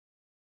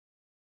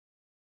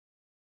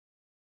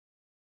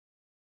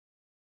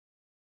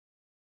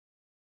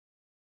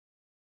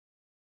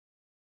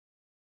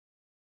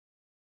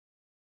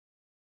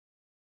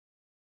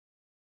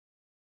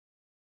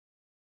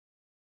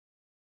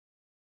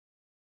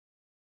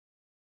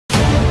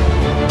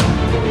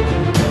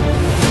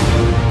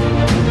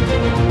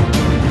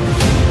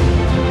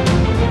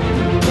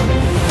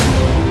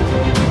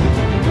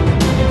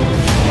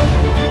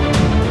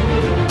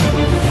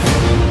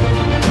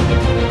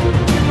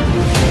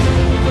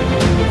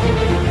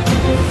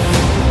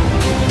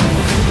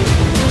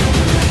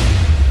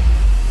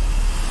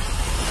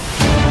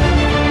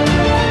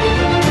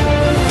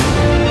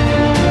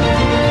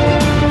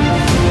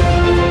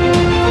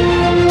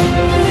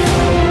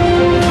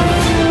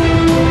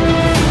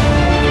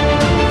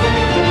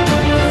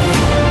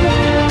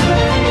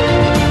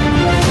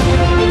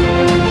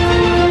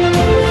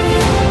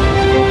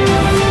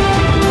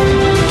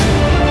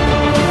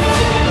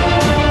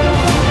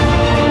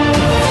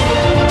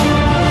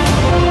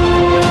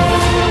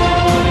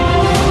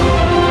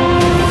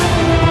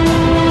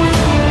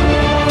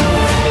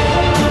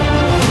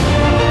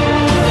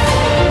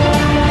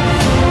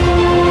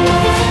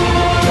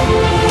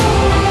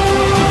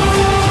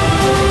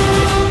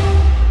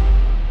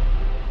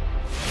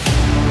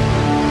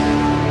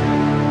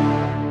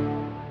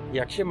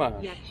Jak się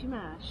masz? Jak się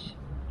masz?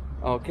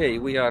 Okay,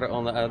 we are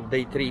on a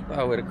day trip,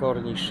 our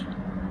Cornish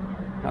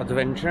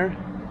adventure,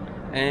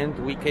 and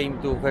we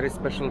came to a very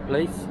special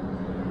place.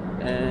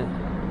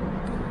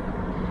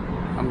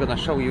 I'm gonna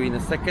show you in a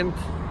second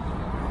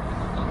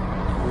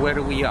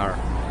where we are.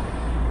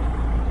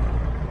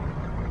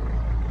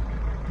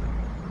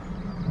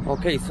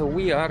 Okay, so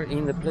we are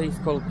in a place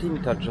called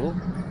Tintagel,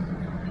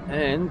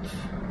 and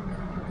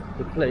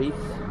the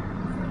place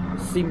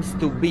seems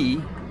to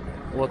be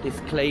what is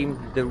claimed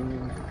the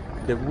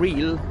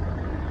real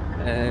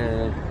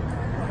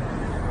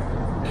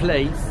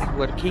place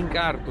where King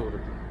Arthur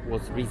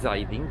was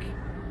residing.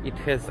 It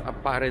has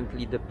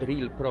apparently the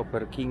real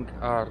proper King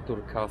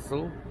Arthur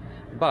castle,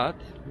 but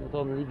not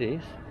only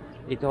this,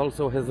 it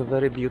also has a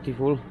very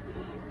beautiful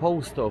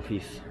post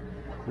office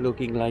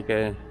looking like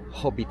a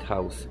hobbit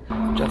house.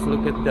 Just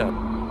look at that.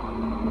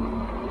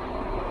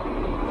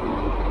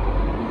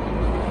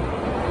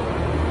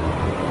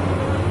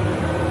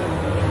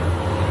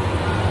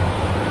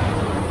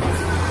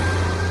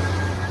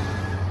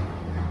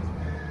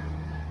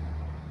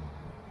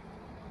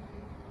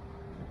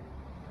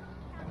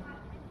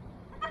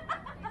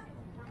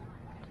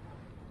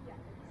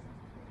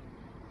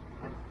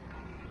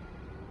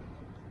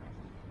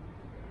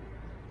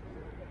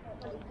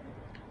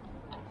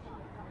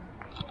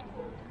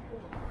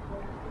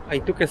 I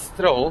took a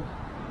stroll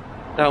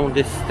down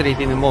this street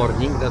in the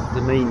morning. That's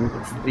the main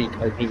street,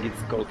 I think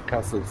it's called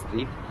Castle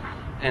Street,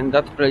 and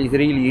that place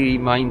really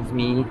reminds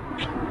me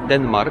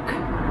Denmark.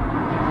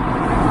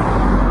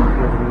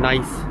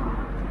 Nice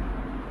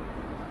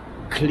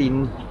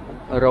clean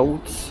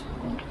roads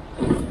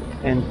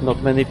and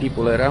not many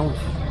people around.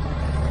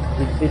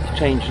 It did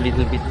change a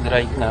little bit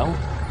right now,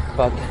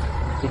 but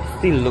it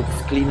still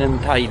looks clean and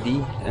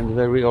tidy and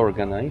very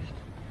organized.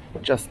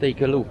 Just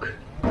take a look.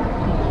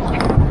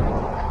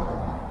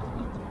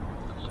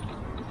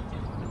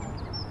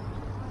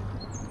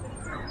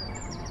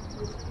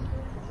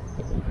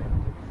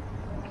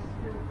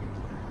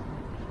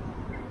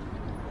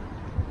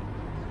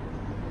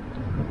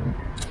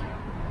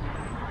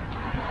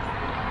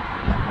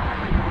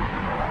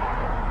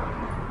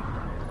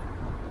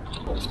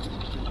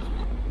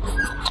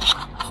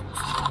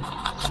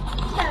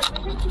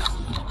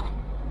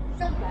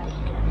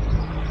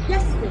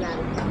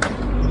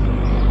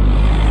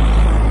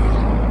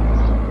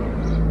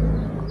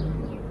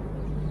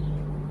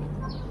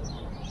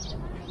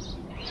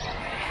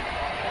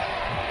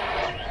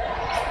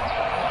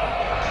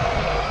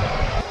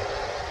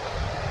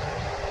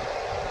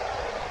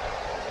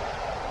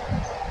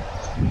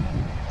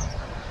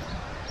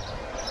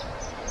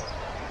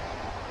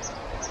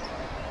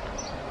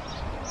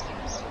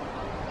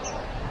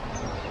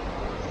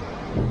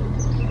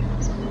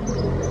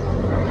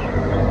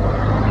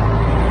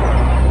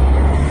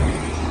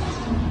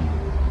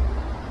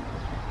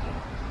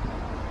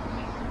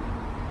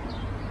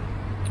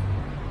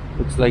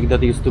 Looks like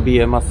that used to be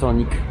a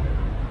Masonic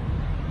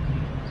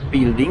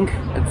building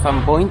at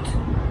some point.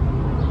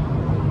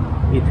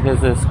 It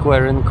has a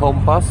square and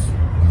compass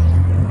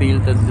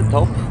built at the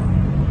top.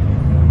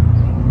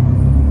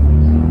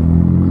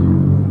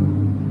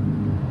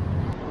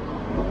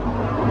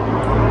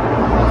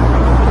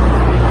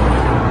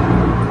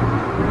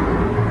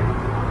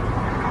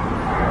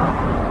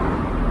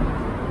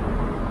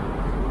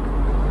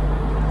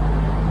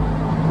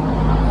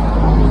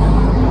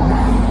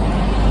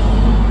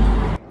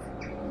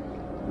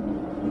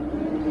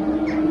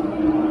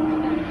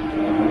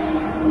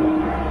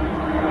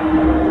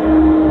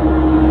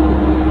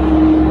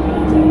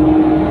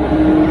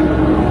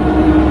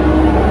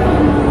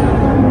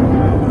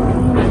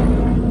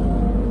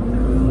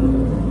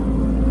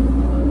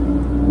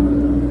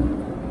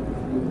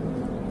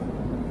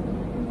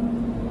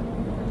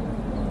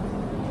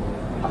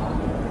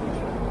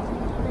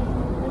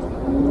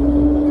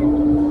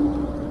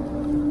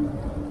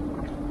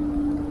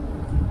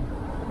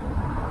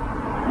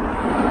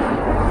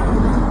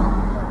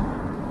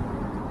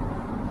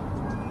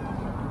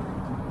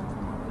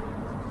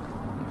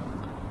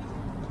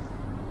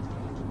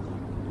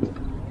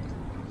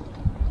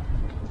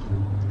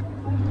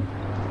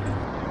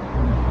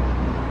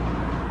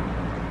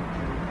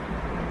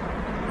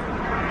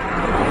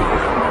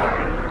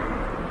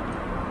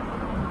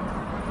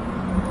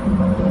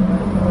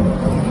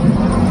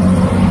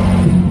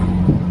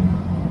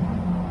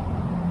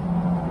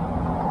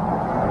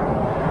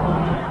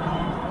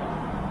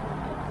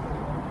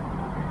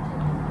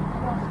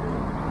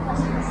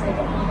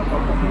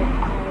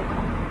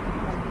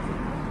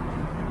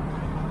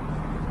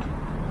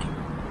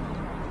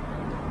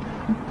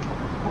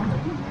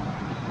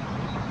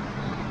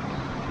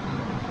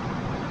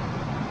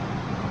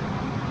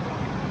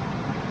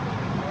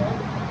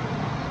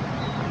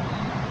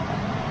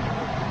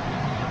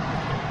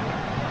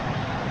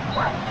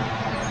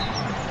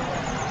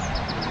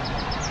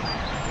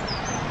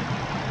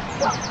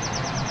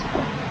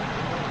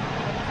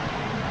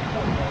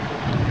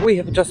 We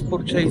have just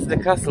purchased the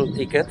castle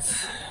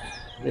tickets.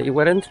 They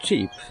weren't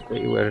cheap.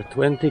 They were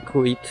 20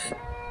 quid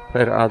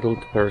per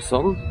adult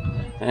person,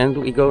 and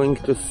we're going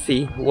to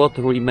see what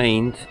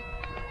remained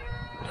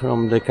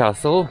from the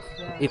castle.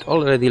 It's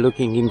already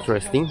looking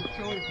interesting.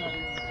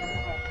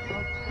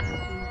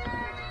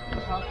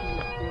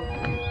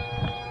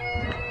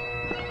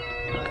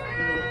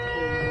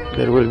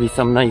 There will be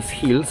some nice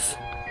hills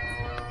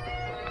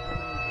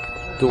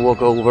to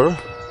walk over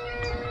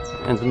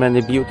and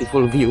many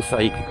beautiful views,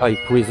 I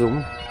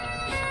presume.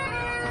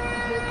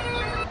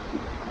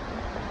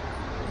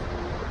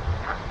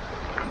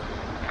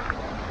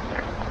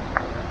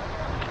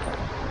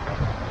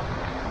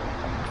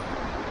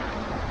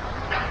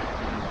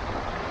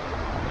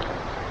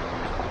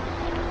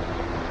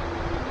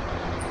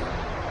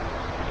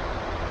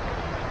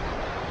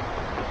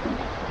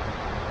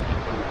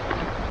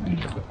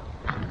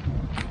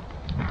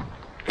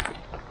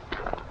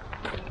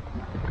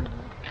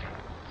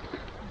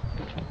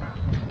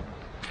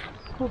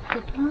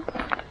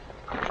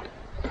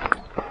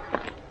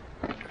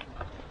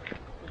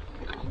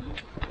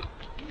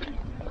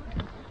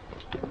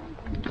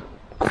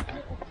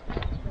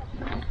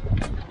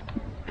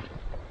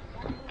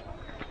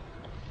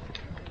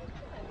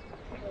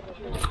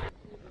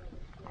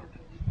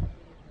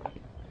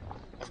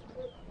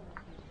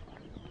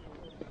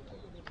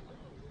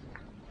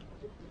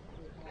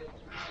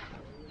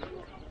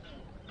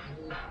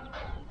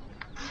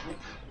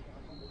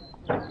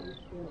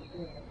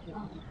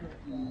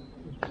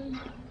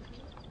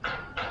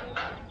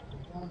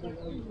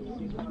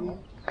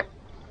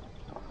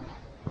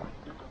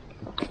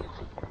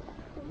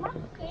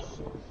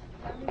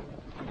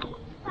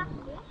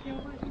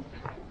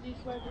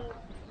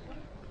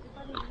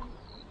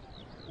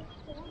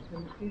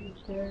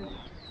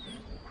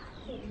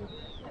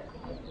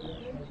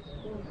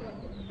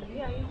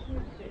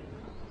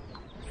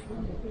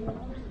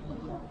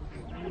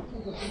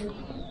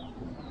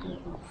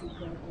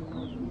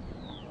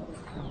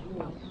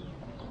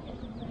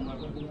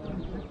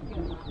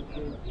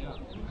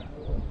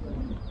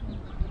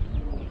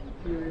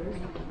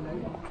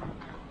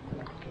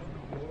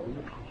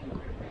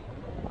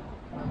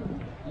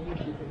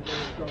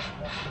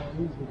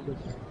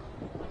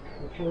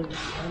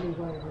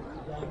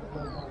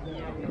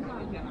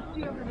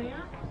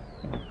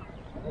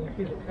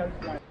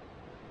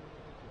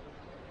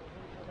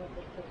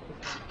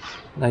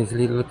 Nice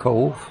little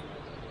cove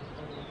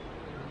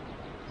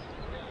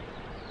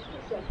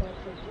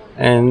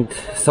and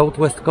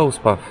southwest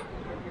coast path.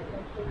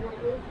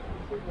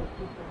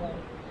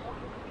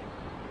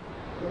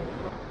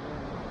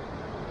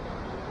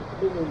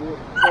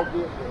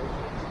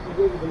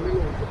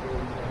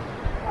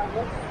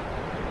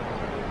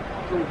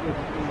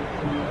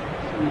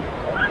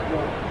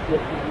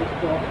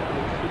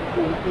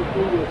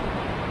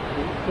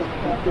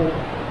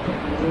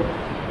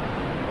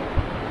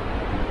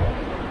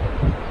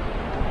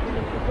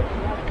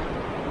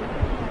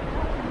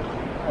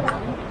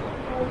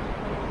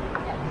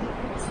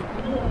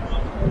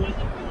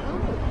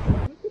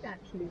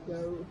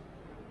 Go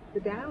the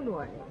down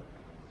way.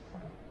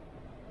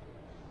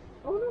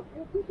 Oh look,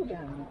 there are people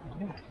down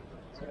there. Yeah,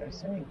 that's what I was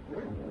saying.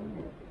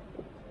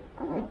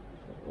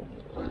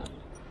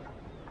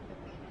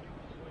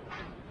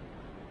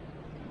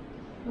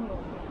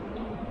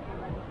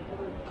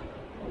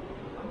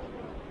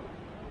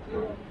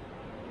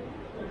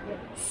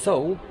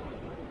 So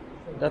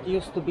that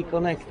used to be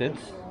connected.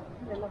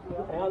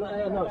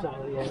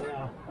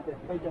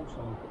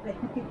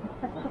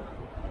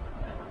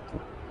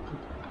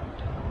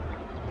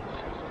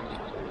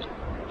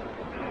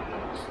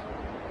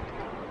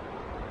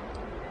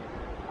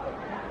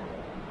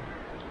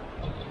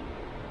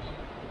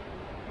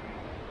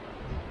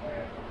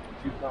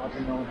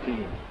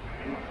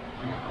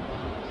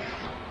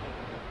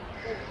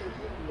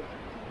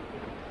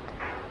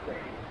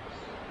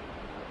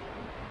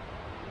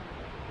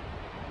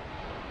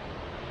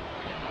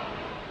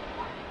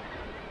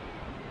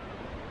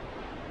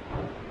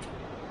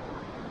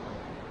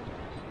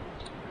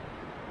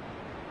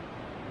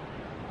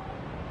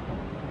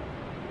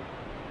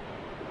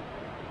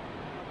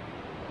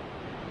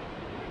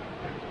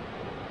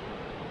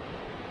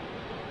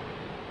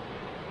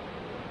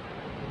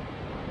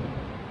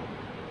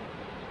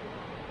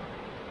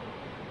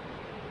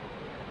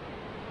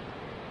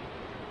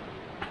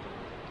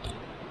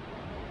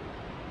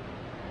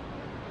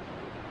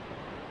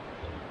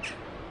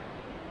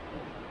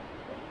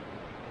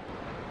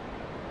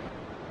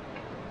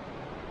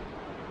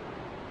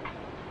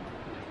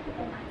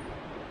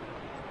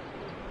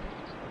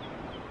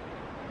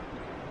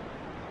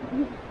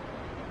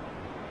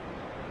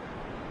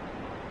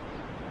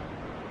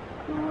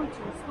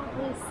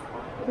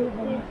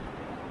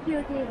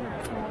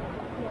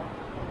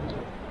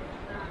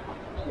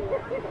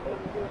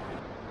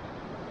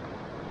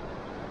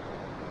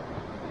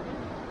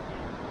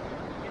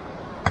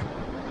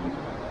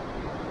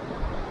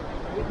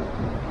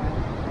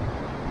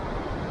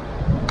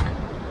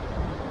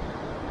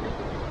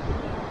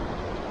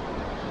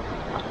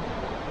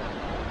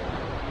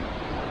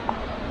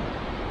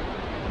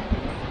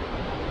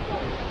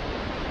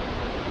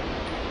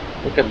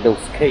 Look at those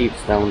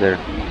caves down there.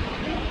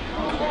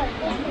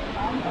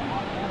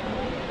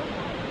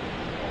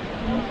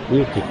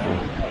 Beautiful.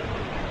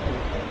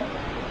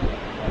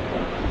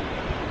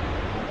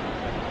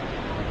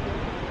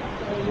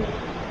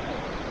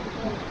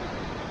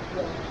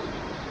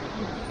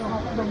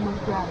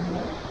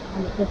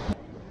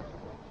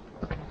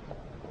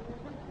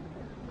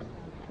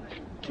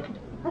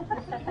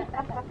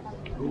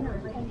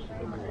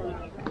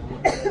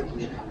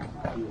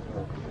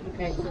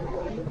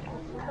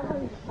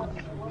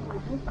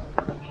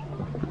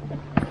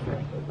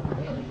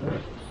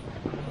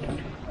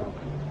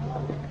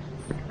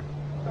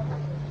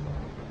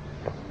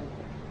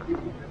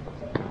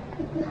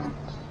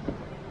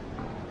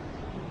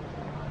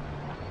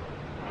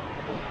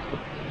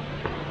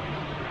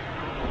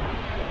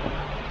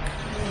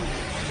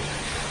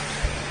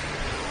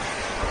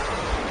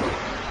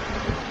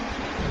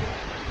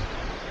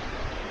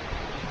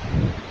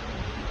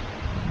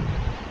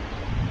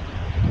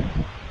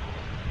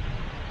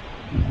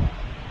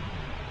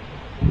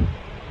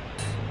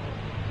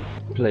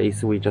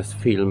 Place we just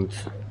filmed.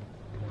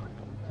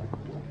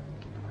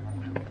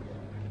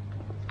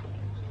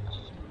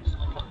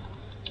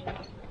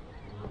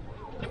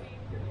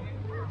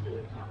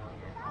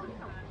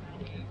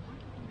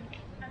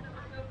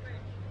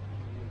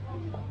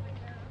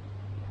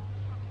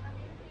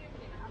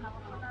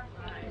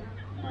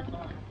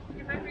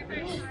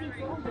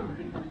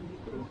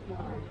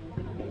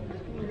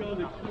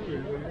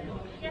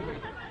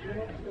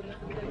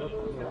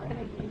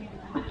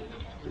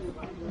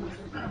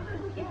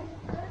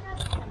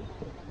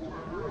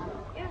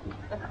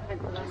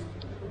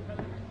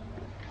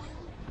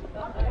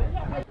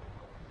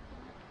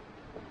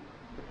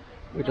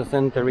 We're just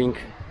entering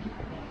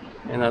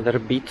another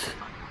bit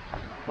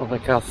of a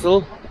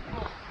castle.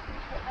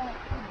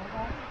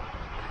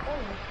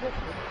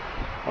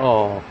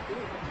 Oh,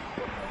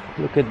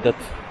 look at that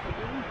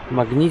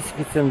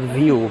magnificent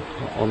view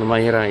on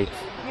my right.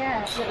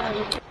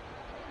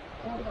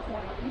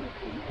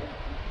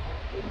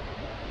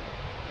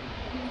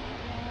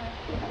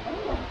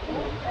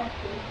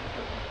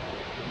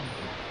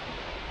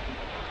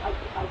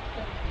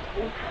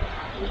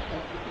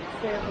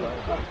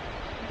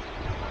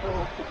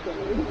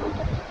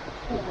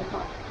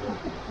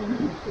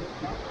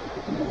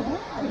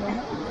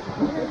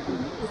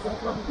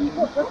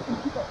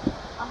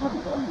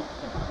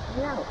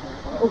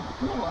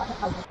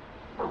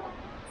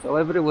 So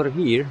everywhere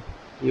here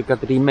you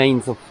got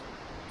remains of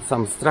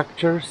some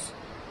structures,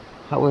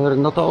 however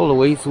not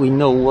always we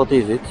know what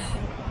is it.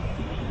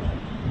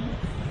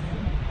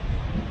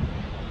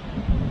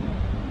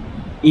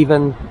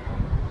 Even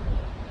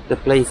the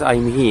place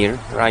I'm here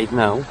right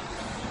now,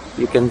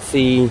 you can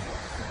see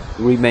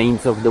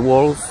remains of the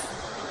walls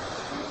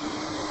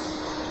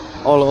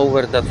all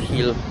over that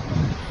hill.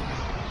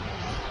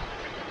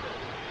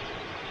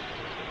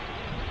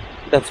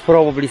 That's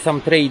probably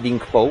some trading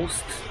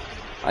post,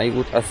 I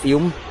would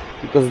assume,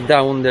 because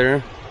down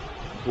there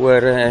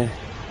were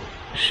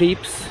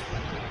ships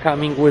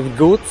coming with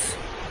goods,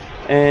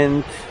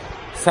 and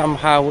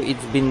somehow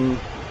it's been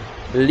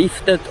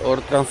lifted or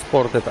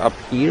transported up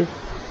here.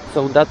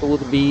 So that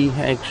would be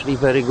actually a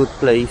very good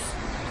place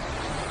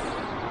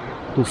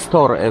to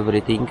store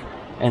everything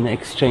and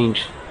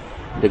exchange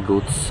the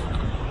goods.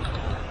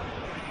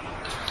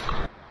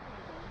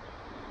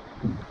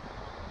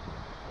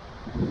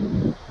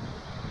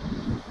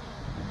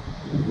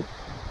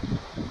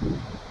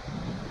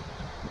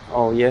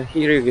 Oh yeah,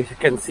 here you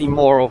can see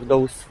more of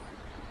those,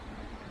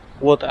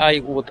 what I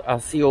would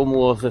assume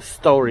was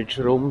storage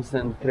rooms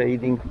and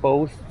trading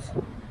posts.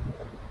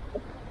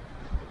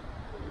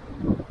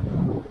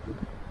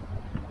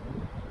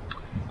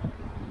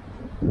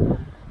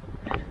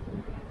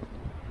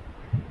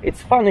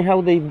 It's funny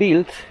how they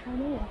built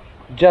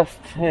just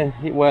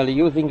well,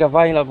 using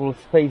available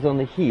space on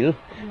the hill,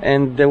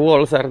 and the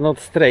walls are not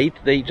straight,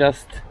 they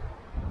just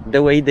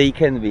the way they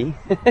can be.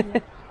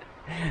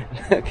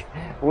 Look,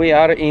 we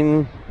are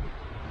in,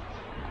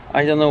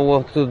 I don't know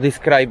what to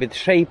describe it,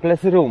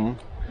 shapeless room.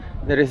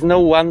 There is no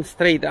one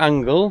straight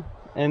angle,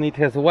 and it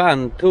has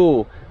 1,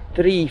 2,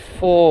 3,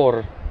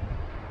 4,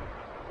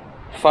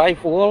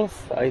 5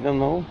 walls, I don't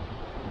know.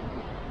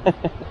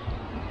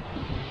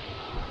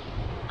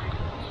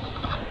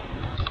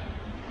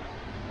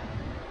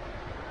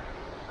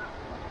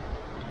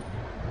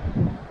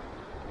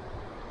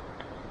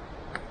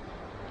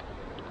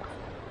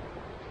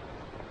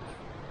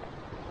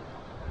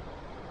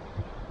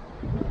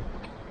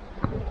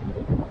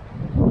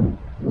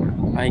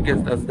 I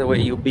guess that's the way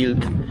you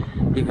build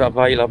if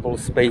available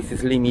space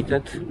is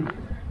limited.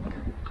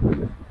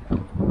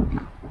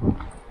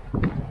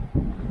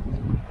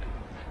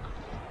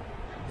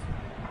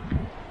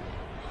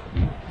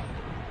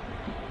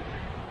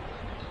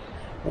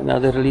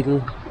 Another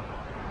little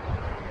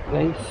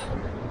place.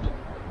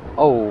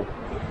 Oh.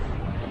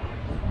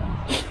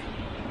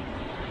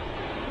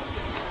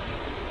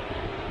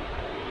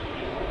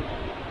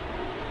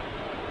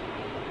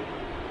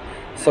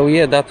 So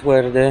yeah, that's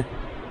where the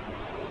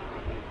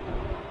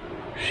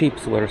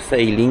ships were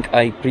sailing,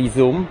 I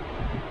presume,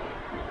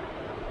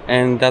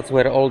 and that's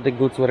where all the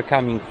goods were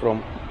coming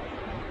from,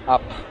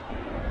 up.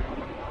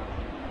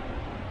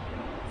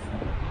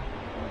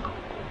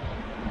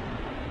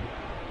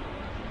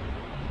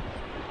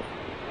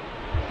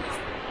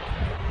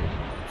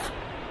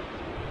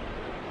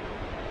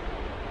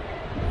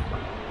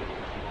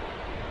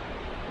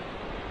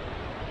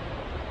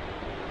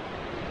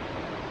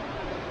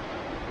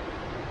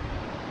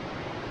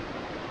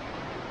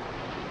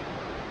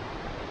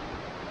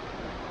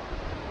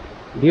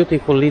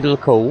 Beautiful little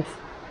cove,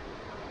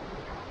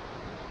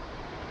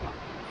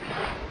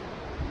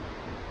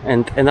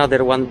 and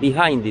another one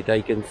behind it I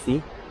can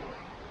see.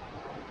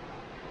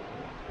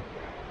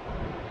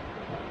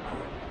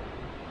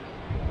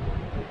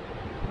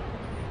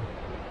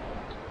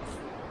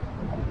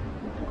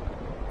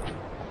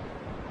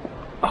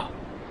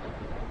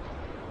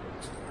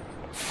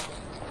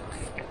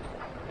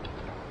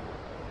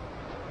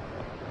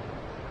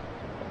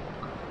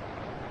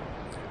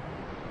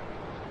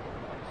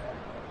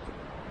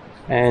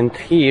 And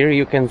here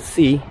you can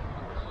see,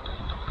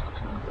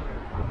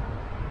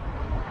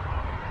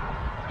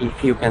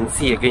 if you can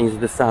see against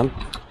the sun,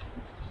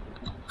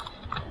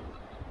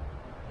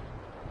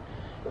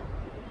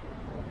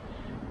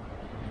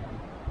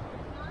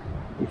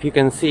 if you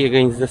can see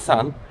against the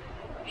sun,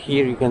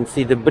 here you can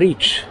see the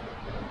bridge.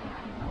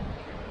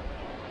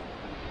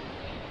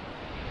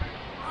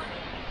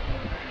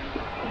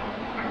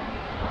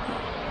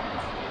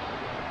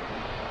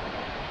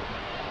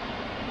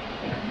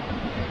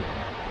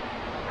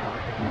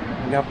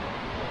 Yep,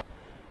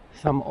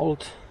 some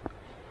old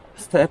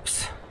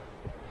steps.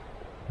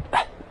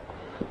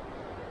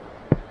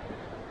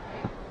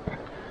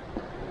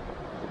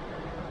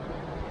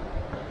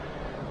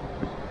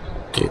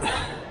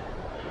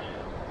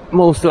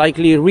 Most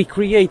likely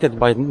recreated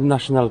by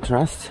National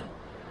Trust.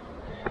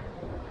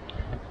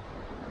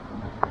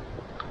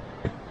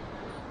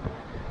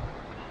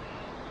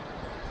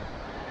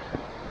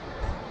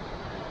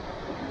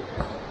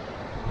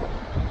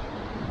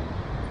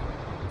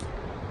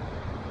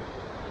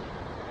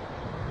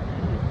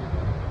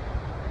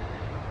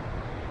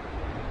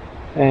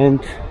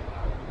 And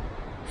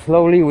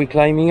slowly we're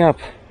climbing up.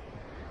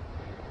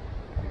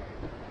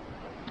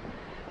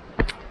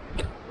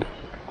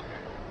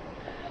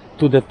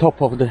 To the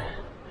top of the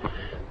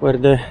where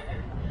the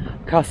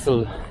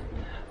castle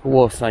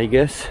was, I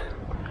guess.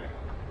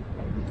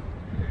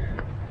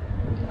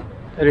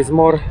 There is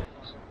more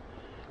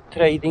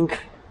trading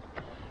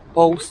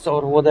posts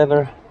or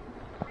whatever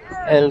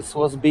else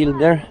was built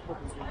there.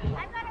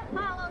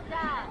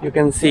 You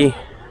can see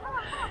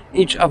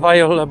each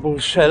available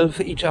shelf,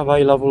 each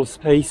available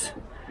space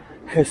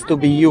has to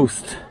be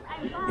used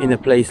in a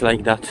place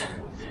like that.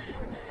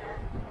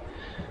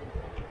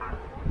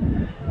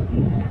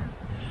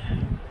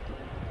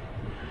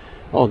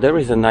 Oh, there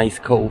is a nice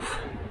cove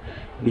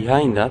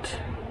behind that.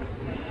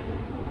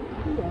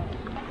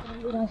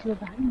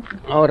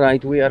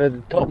 Alright, we are at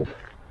the top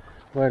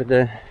where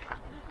the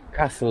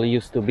castle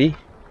used to be.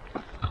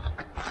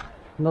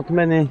 Not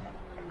many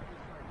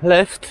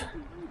left.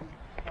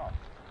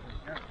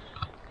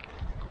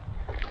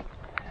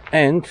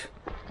 And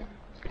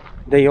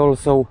they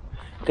also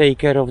take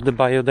care of the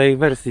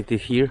biodiversity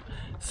here,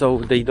 so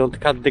they don't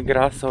cut the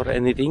grass or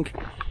anything.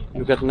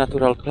 You got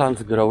natural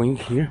plants growing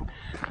here.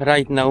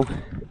 Right now,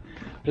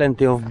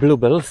 plenty of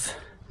bluebells.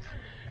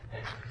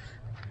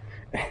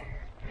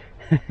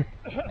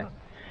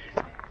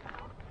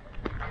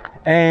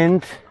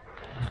 And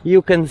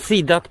you can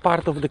see that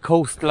part of the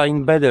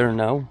coastline better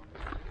now.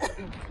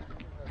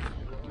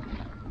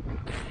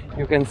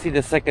 You can see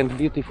the second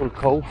beautiful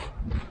cove.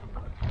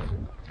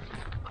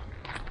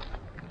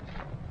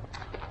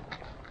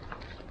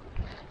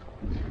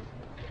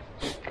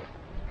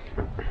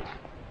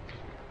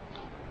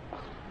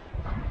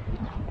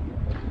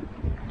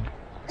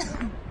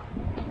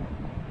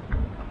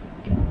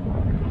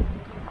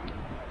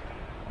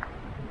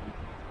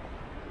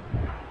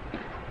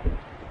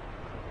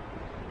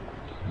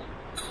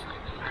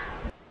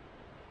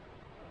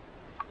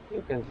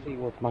 You can see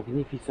what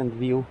magnificent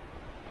view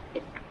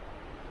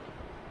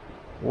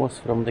was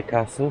from the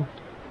castle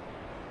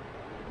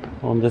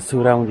on the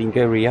surrounding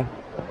area,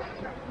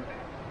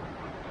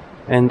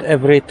 and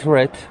every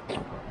threat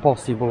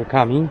possible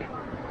coming,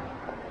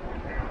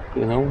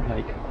 you know,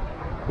 like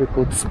we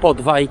could spot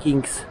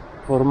Vikings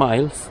for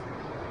miles.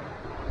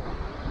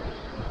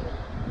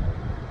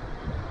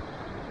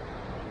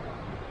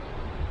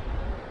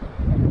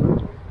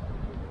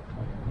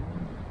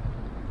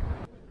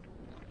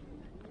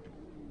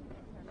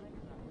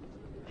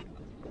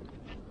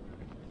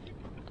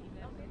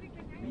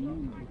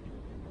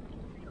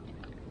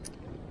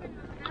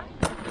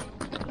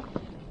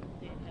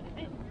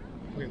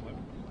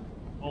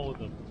 All of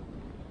them.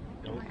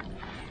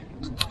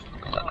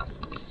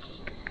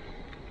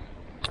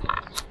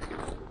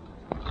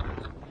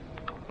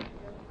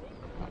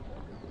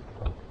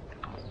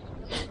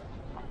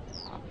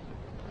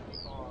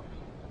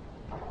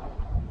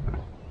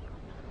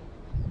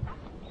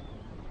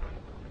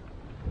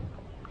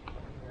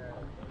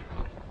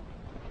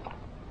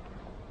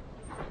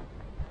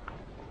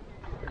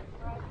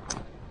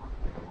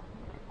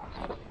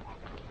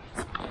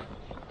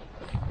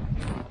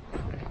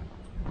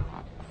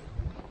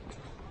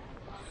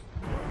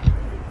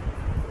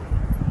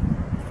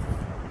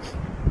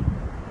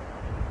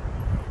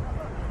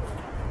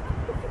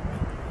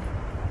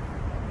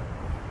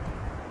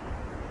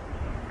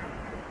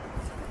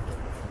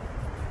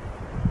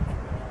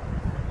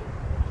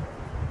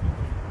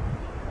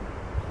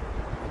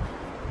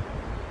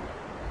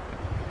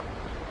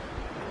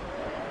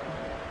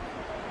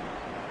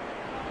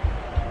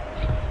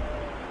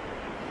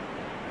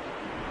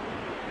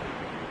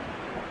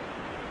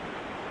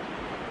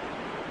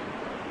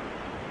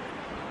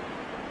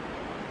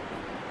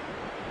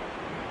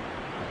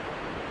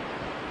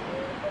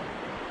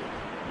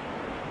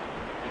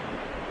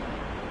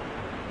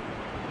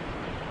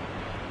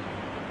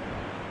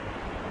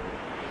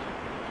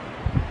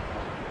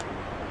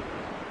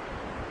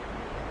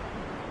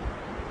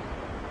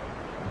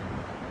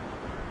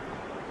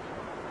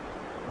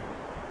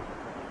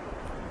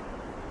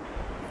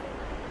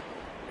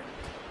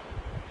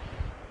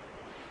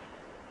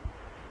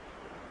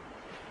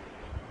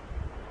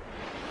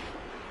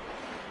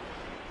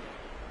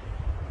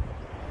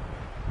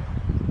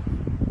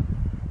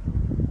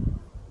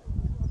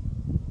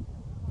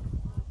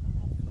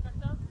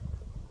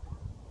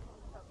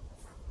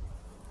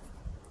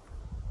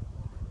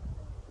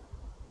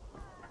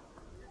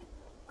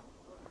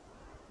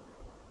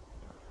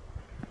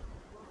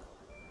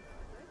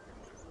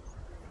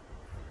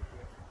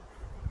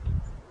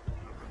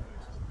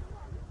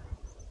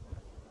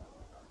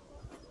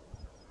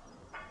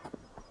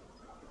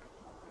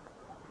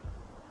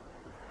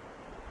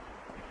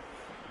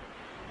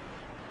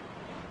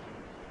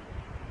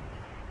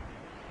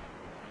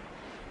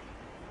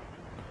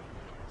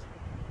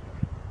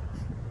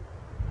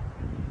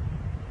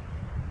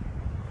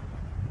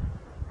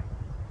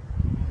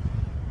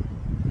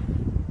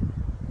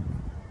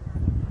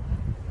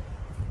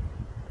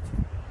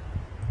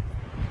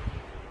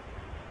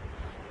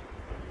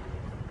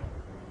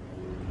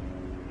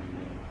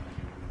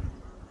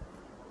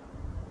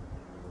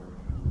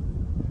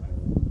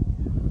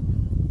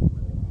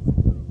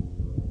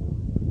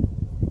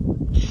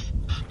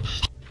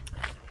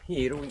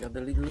 Here we got a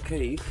little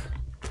cave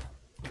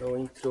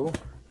going through.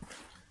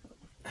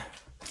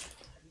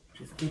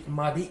 It's a bit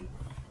muddy.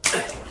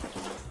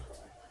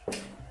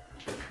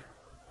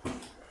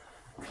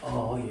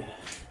 Oh yeah.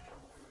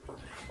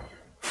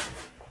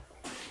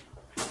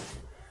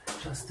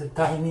 Just a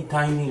tiny,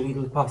 tiny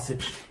little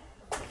passage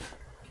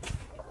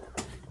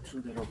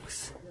through the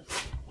rocks.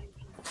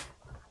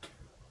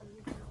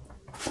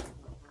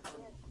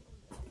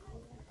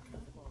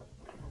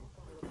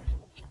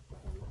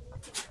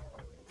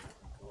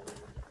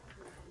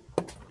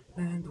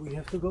 And we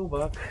have to go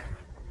back.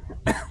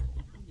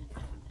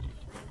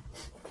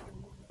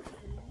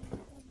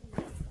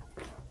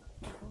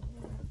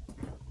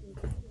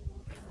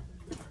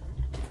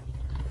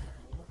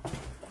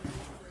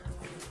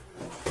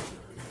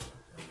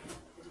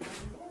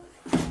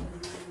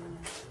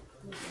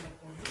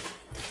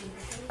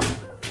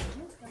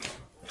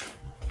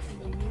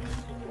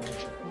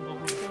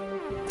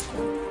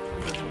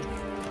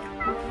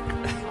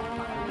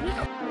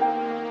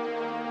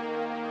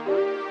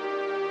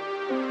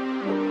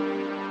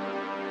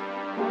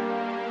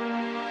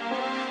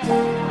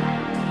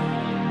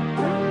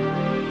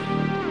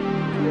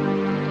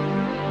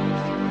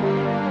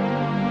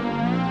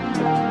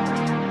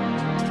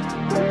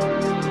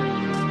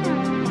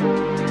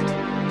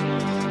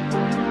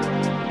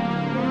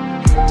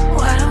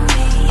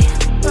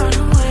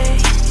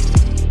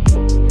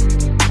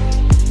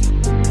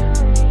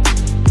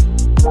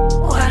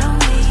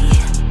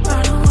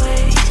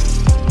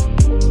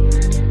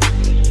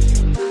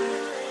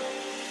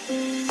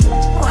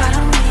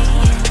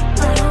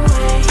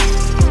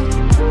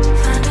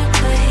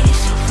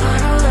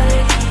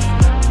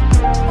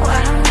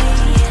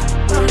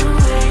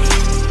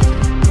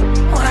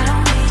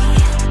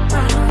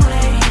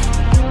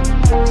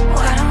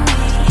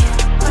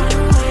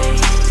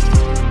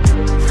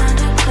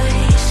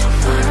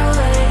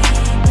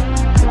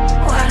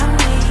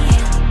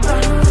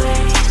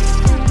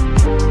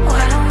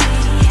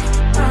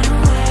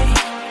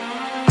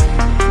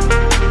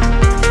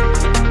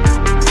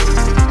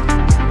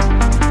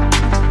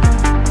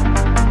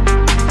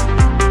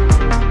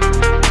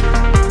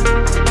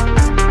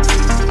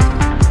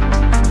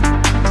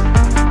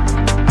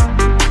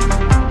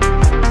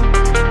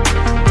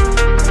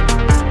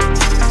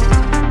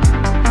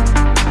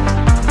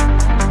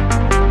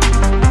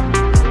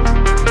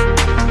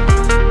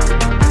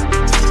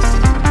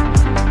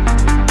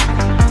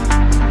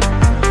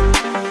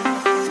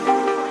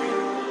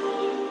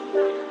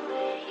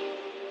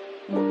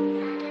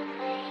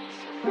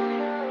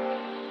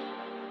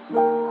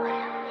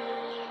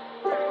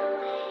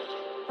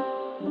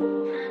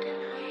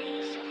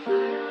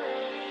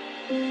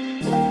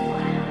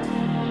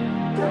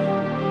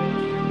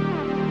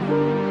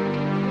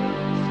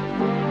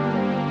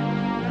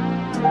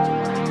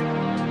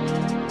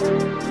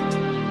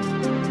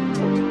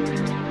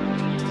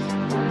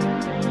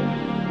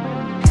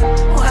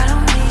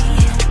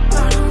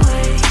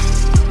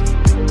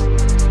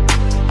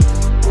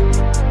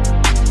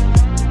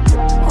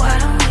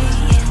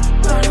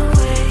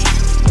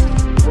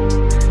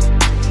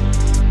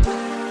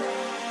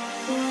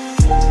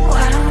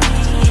 Why don't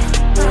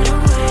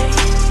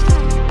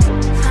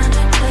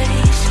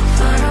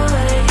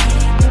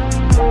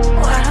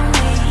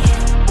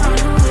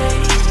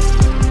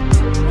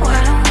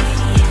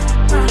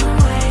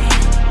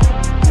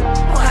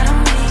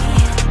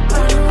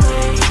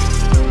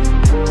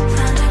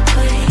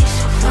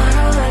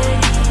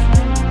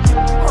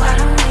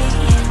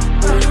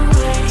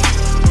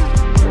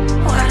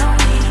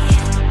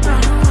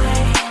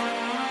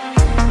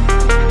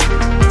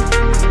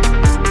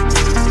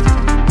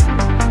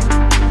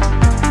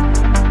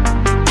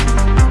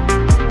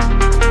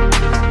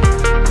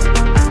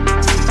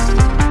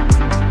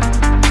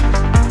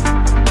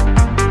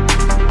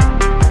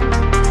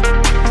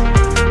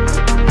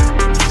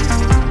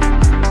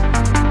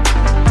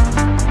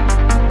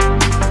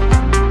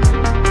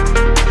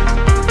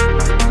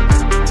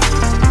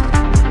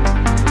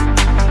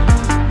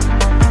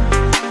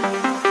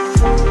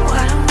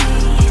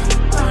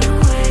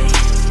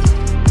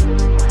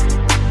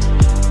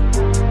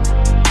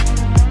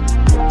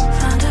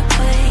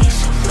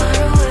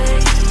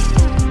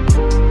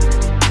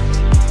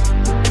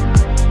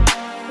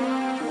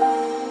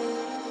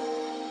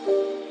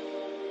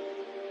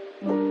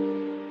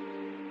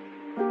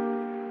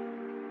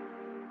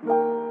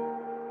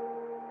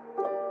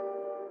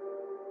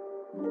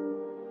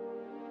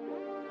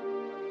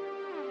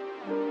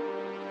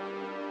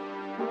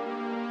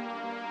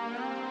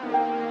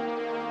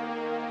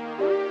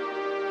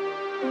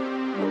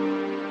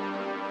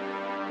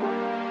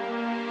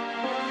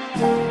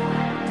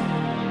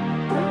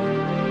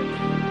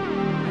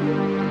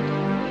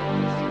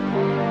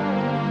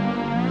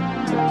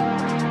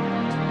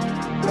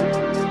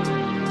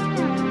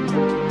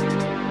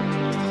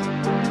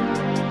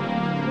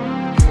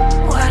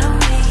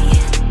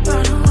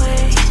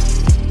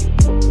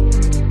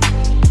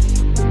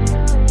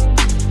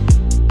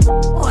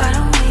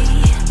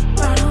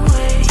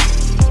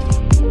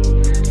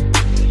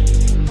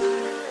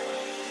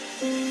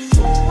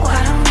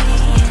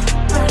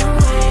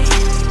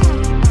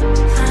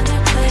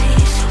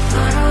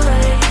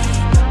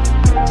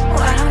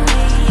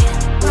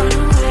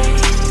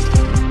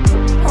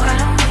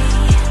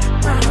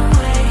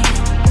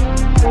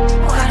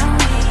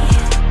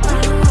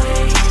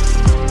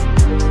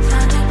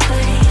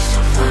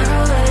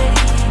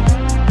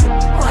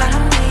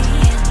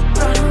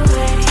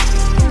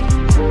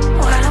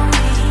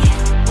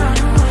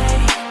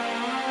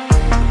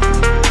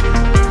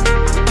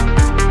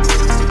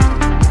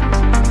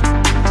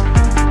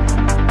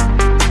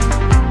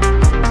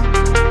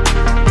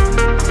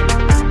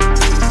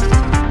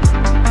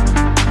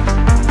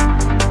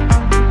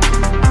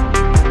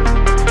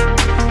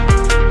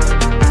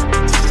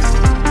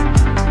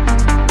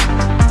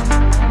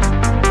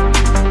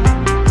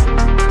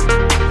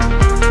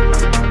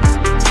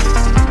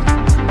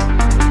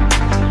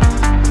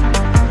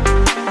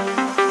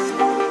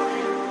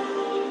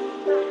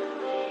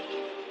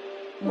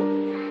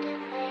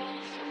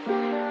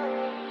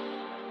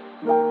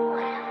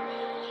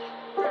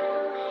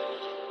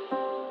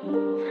Find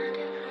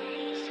it